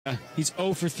He's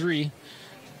 0 for 3.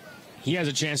 He has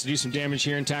a chance to do some damage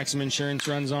here and tack some insurance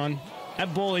runs on.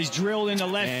 That ball is drilled into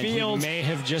left field. He may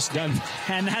have just done that.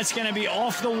 And that's going to be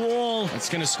off the wall. That's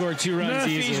going to score 2 runs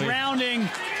Murphy's easily. rounding,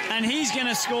 and he's going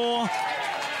to score.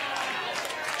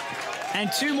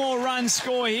 And 2 more runs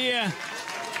score here.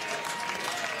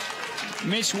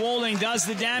 Mitch Walding does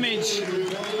the damage.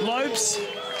 Lopes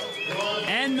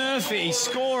and Murphy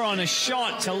score on a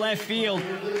shot to left field.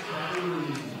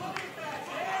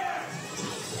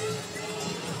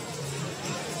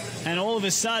 And all of a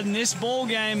sudden, this ball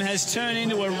game has turned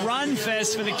into a run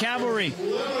fest for the Cavalry.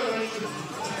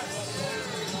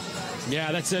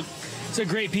 Yeah, it's a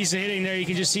great piece of hitting there. You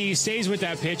can just see he stays with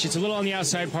that pitch. It's a little on the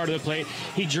outside part of the plate.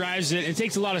 He drives it. It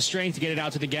takes a lot of strength to get it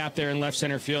out to the gap there in left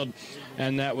center field.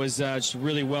 And that was just a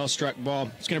really well-struck ball.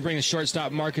 It's going to bring the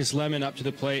shortstop Marcus Lemon up to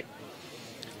the plate.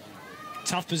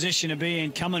 Tough position to be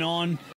in, coming on.